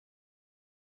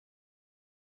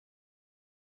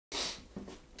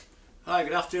Hi,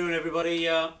 good afternoon everybody.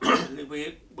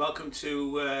 Welcome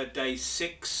to day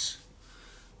 6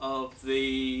 of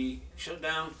the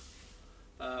shutdown.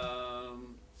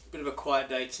 Bit of a quiet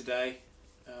day today.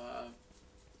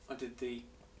 I did the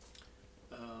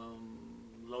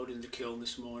loading the kiln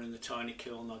this morning, the tiny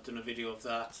kiln. I've done a video of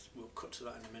that, we'll cut to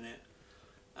that in a minute.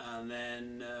 And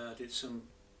then did some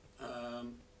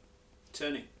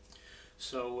turning.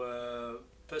 So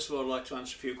first of all, I'd like to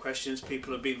answer a few questions.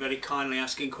 People have been very kindly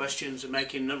asking questions and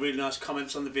making really nice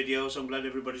comments on the videos. I'm glad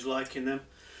everybody's liking them.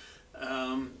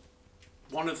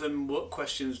 One of them,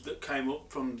 questions that came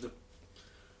up from a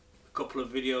couple of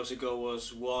videos ago,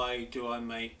 was why do I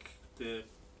make the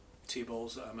tea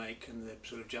bowls that I make and the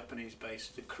sort of Japanese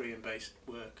based, the Korean based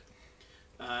work.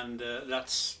 And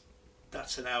that's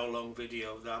an hour-long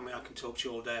video. I mean, I can talk to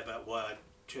you all day about why I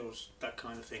chose that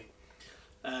kind of thing.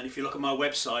 And if you look at my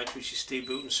website, which is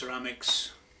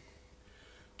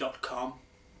stevebootenceramics.com,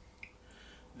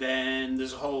 then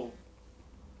there's a whole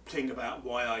thing about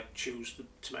why I choose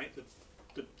to make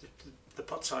the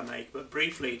pots I make. But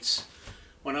briefly, it's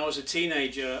when I was a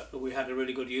teenager, we had a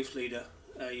really good youth leader,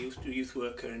 a youth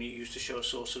worker, and he used to show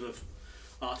us all sort of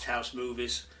art house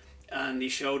movies. And he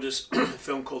showed us a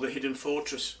film called The Hidden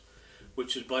Fortress,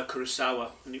 which was by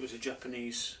Kurosawa, and it was a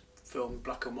Japanese film,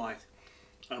 black and white.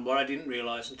 And what I didn't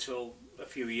realise until a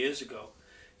few years ago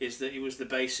is that it was the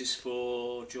basis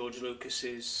for George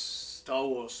Lucas's Star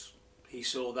Wars. He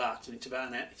saw that, and it's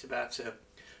about a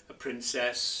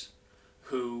princess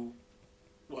who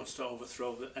wants to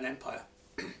overthrow an empire.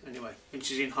 Anyway, and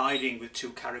she's in hiding with two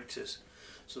characters.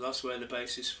 So that's where the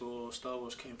basis for Star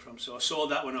Wars came from. So I saw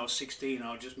that when I was 16.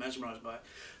 I was just mesmerised by it,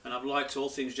 and I've liked all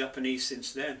things Japanese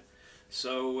since then.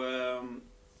 So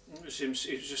it was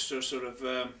just a sort of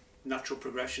natural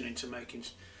progression into making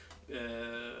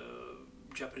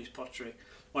Japanese pottery.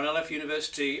 When I left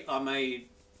university, I made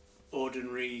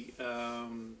ordinary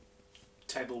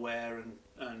tableware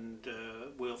and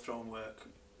wheel thrown work,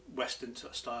 Western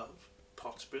style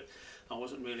pots, but I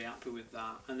wasn't really happy with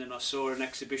that. And then I saw an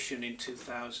exhibition in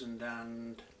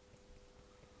 2011,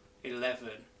 I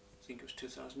think it was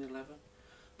 2011,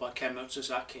 by Ken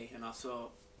Matsuzaki, and I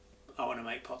thought, I want to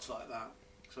make pots like that.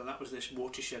 So that was this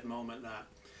watershed moment. That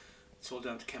it's all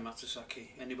down to Ken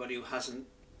Matsuzaki. Anybody who hasn't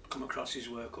come across his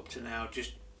work up to now,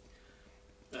 just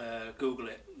Google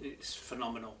it. It's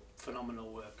phenomenal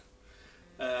work.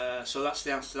 So that's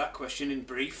the answer to that question in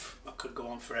brief. I could go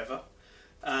on forever.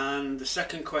 And the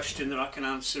second question that I can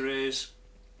answer is,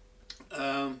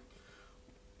 I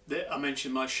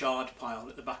mentioned my shard pile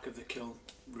at the back of the kiln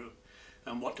room.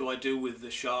 And what do I do with the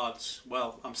shards?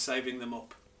 Well, I'm saving them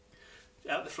up.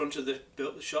 At the front of the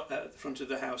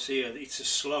house here, it's a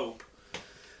slope,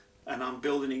 and I'm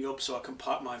building it up so I can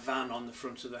park my van on the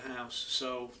front of the house.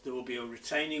 So there will be a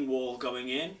retaining wall going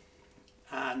in,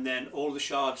 and then all the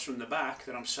shards from the back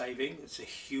that I'm saving, it's a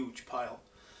huge pile,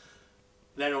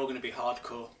 they're all going to be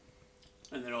hardcore,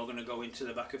 and they're all going to go into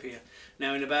the back of here.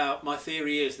 Now my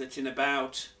theory is that in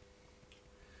about,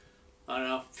 I don't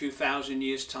know, a few thousand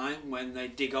years time, when they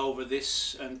dig over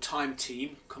this and Time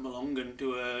Team come along and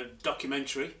do a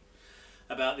documentary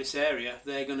about this area,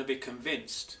 they're going to be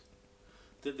convinced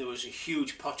that there was a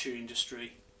huge pottery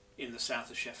industry in the south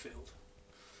of Sheffield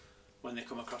when they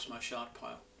come across my shard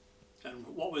pile. And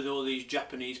what with all these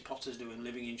Japanese potters doing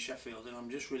living in Sheffield, and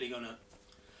I'm just really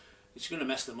it's going to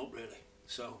mess them up really.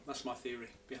 So that's my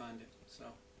theory behind it.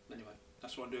 So anyway,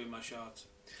 that's what I'm doing with my shards.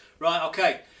 Right,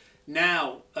 okay.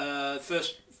 Now,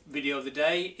 first video of the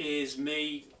day is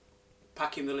me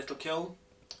packing the little kiln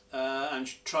and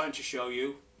trying to show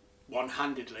you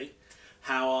one-handedly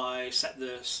how I set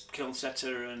the kiln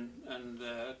setter and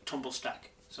tumble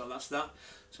stack. So that's that.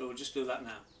 So we'll just do that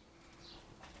now.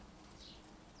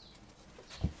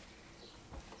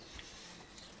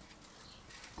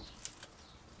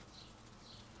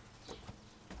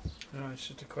 Alright, it's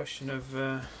just a question of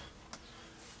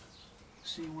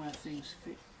seeing where things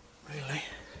fit. Really,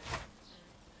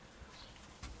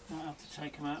 might have to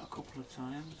take them out a couple of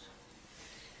times.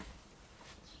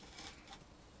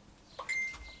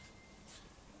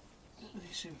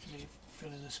 They seem to be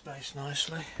filling the space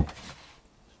nicely.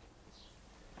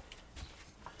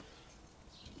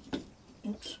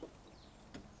 Oops.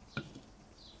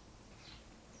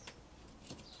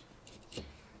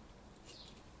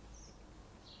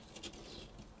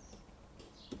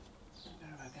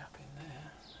 Bit of a gap in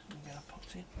there. Let me get a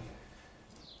pot in.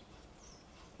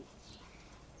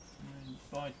 And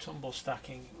by tumble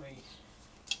stacking,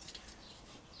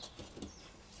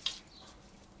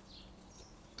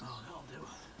 that'll do.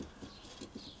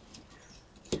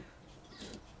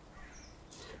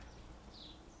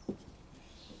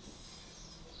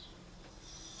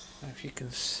 if you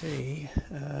can see,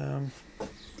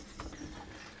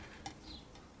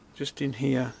 just in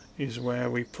here is where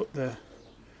we put the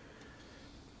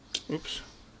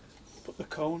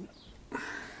cone.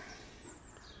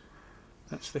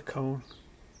 That's the cone,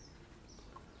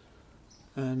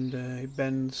 and it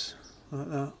bends like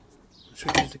that,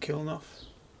 switches the kiln off.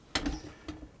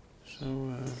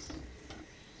 So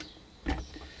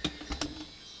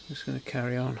just going to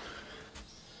carry on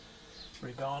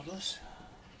regardless.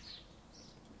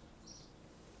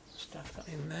 Stack that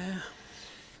in there.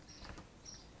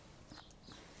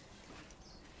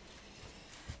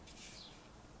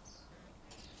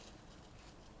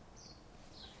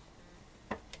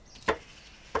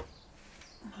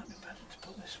 Might be better to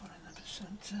put this one in the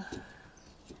centre.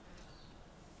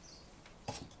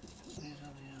 Put these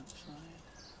on the outside.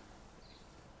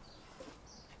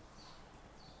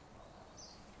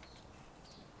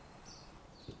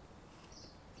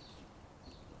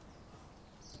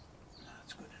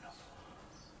 That's good enough.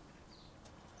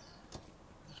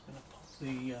 I'm just going to pop the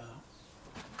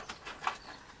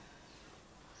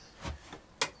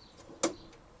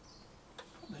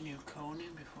new cone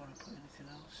in before I put anything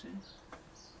else in.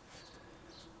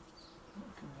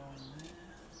 That can go in there.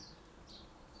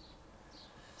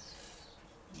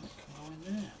 That can go in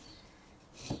there.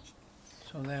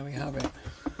 So there we have it.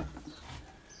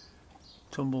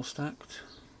 Tumble stacked.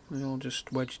 They're all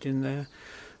just wedged in there.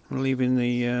 I'm leaving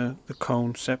the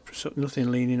cone separate, so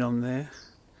nothing leaning on there.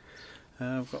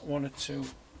 I've got one or two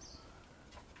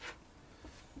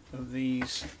of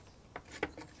these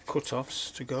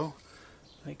cut-offs to go.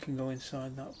 They can go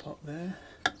inside that pot there.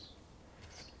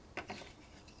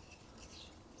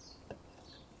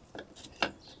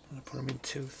 I'm going to put them in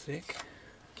too thick.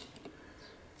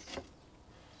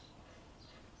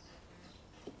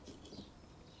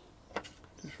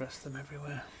 Just rest them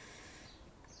everywhere.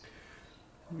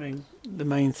 The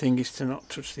main thing is to not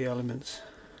touch the elements.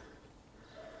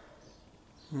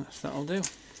 And that'll do.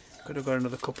 Could have got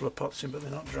another couple of pots in, but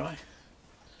they're not dry.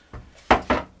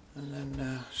 And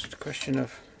then it's just a question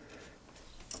of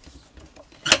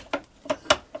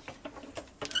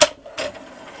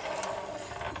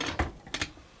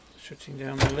shutting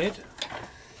down the lid.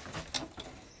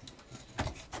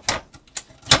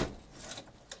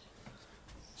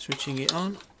 Switching it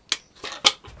on.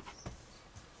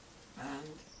 And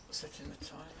setting the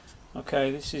timer.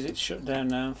 Okay, this is it shut down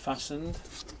now and fastened.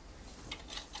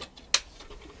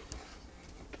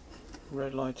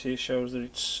 Red light here shows that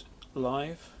it's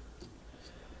live.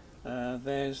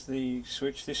 There's the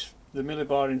switch. The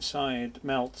millibar inside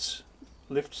melts,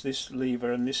 lifts this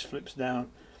lever, and this flips down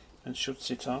and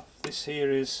shuts it off. This here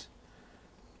is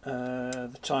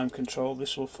the time control.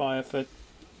 This will fire for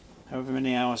however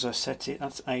many hours I set it.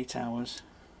 That's 8 hours.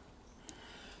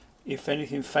 If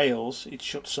anything fails, it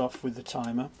shuts off with the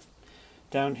timer.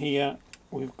 Down here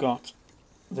we've got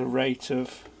the rate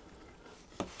of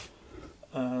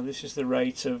this is the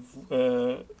rate of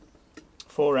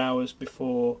 4 hours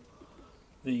before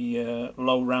the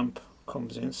low ramp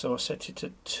comes in, so I set it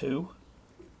at 2.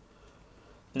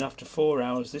 Then after 4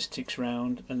 hours this ticks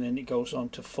round and then it goes on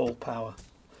to full power.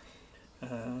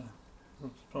 I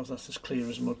suppose that's as clear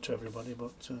as mud to everybody,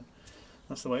 but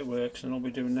that's the way it works. And all we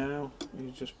do now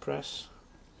is just press.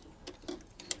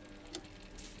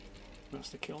 That's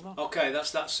the kiln off. Okay,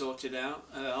 that's that sorted out.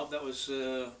 I hope that was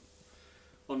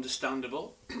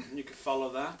understandable. You can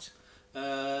follow that.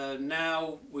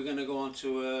 Now we're going to go on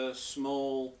to a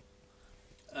small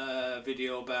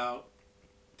video about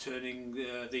turning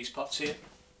these pots here.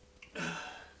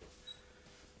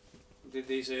 Did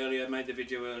these earlier, made the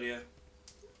video earlier,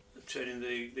 turning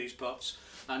these pots,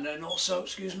 and then also,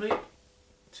 excuse me,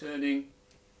 turning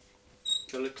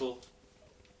the little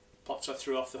pots I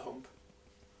threw off the hump.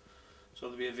 So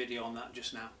there'll be a video on that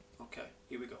just now. Okay,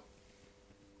 here we go.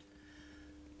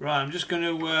 Right, I'm just going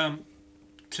to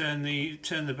turn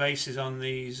the bases on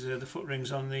these, the foot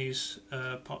rings on these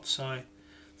pots I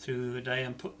through the day,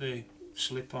 and put the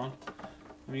slip on.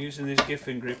 I'm using this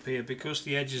Giffen grip here because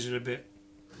the edges are a bit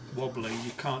wobbly.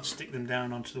 You can't stick them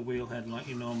down onto the wheel head like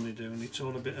you normally do, and it's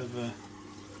all a bit of a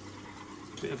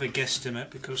guesstimate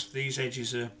because these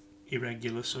edges are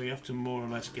irregular, so you have to more or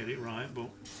less get it right, but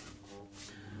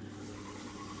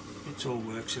it all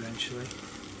works eventually.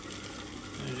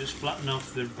 And just flatten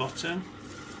off the bottom,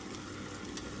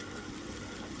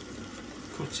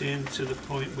 cut in to the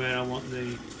point where I want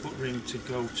the foot ring to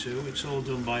go to. It's all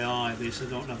done by eye, this. I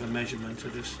don't have a measurement, I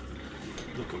just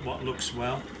look at what looks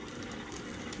well.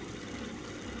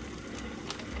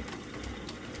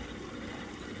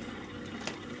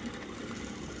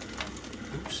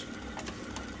 Oops.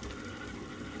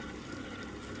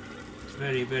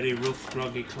 very, very rough,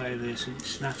 groggy clay this, and it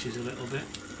snatches a little bit.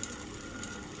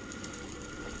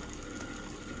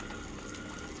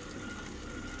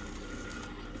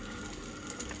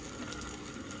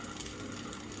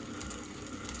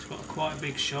 It's got quite a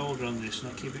big shoulder on this,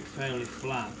 and I keep it fairly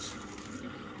flat.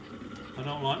 I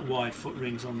don't like wide foot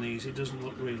rings on these, it doesn't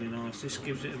look really nice. This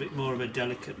gives it a bit more of a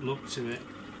delicate look to it.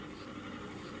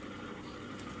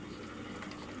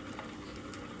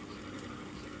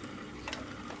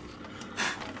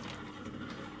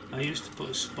 I used to put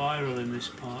a spiral in this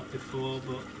part before,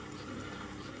 but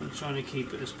I'm trying to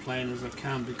keep it as plain as I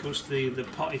can because the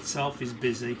pot itself is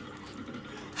busy.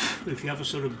 If you have a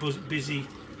sort of busy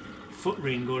foot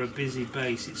ring or a busy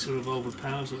base, it sort of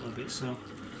overpowers a little bit, so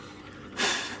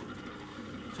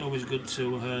it's always good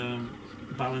to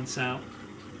balance out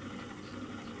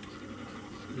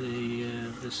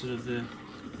the sort of the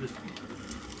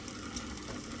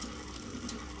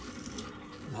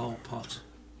whole pot.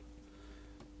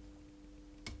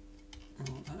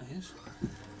 What that is.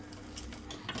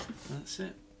 That's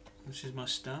it. This is my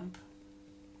stamp.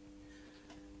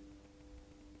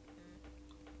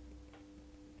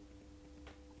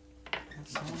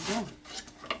 That's all done.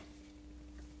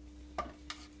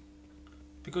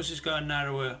 Because it's got a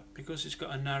narrower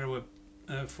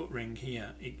foot ring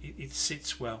here, it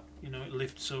sits well. You know, it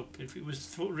lifts up. If it was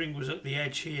the foot ring was at the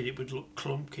edge here, it would look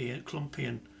clumpy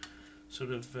and sort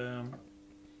of I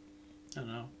don't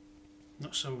know.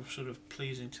 Not so sort of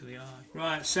pleasing to the eye.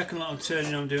 Right, second lot of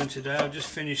turning I'm doing today. I've just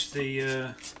finished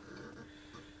the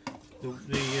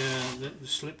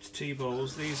slipped tea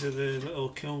bowls. These are the little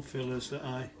kiln fillers that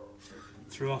I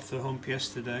threw off the hump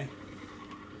yesterday.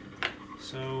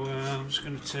 So I'm just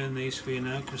going to turn these for you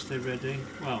now because they're ready.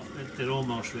 Well, they're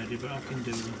almost ready, but I can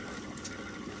do them.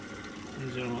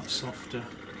 These are a lot softer.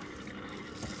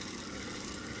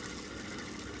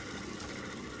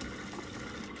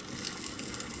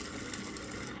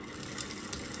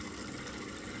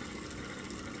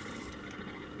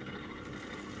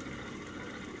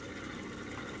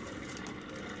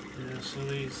 So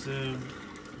these are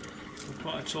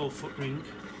quite a tall foot ring.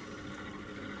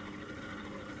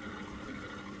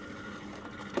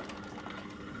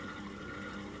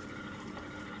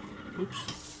 Oops,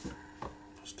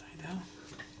 stay down.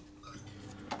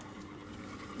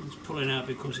 I'm just pulling out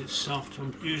because it's soft.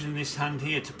 I'm using this hand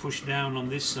here to push down on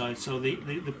this side, so the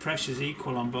pressure's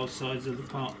equal on both sides of the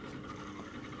pot.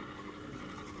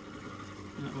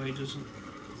 That way it doesn't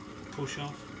push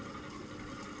off.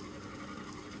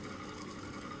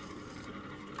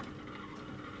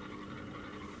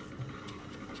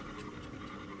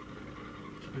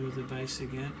 Move the base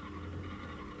again.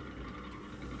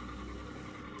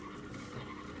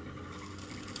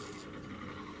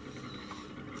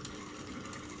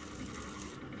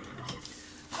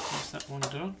 That's that one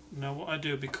done. Now what I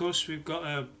do, because we've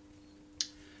got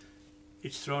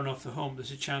it's thrown off the hump,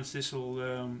 there's a chance this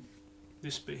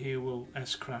bit here will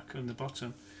S-crack on the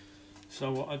bottom.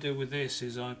 So what I do with this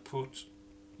is I put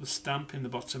the stamp in the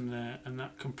bottom there, and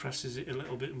that compresses it a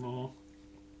little bit more.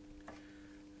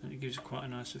 And it gives quite a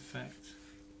nice effect.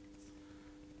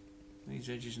 These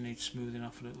edges need smoothing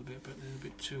off a little bit, but they're a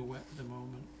bit too wet at the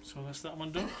moment. So that's that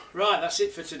one done. Right, that's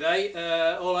it for today.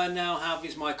 All I now have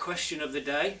is my question of the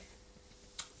day,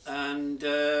 and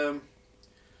that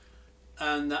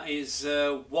is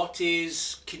what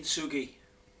is kintsugi?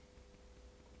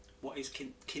 What is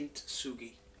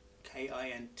kintsugi?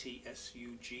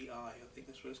 K-I-N-T-S-U-G-I. I think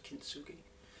that's what it's kintsugi.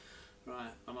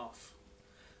 Right, I'm off.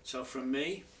 So from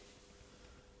me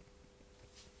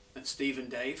and Steve and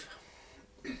Dave,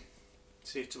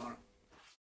 see you tomorrow.